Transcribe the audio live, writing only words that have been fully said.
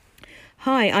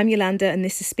Hi, I'm Yolanda and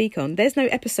this is Speak On. There's no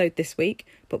episode this week,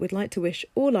 but we'd like to wish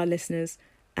all our listeners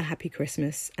a happy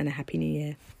Christmas and a happy New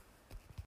Year.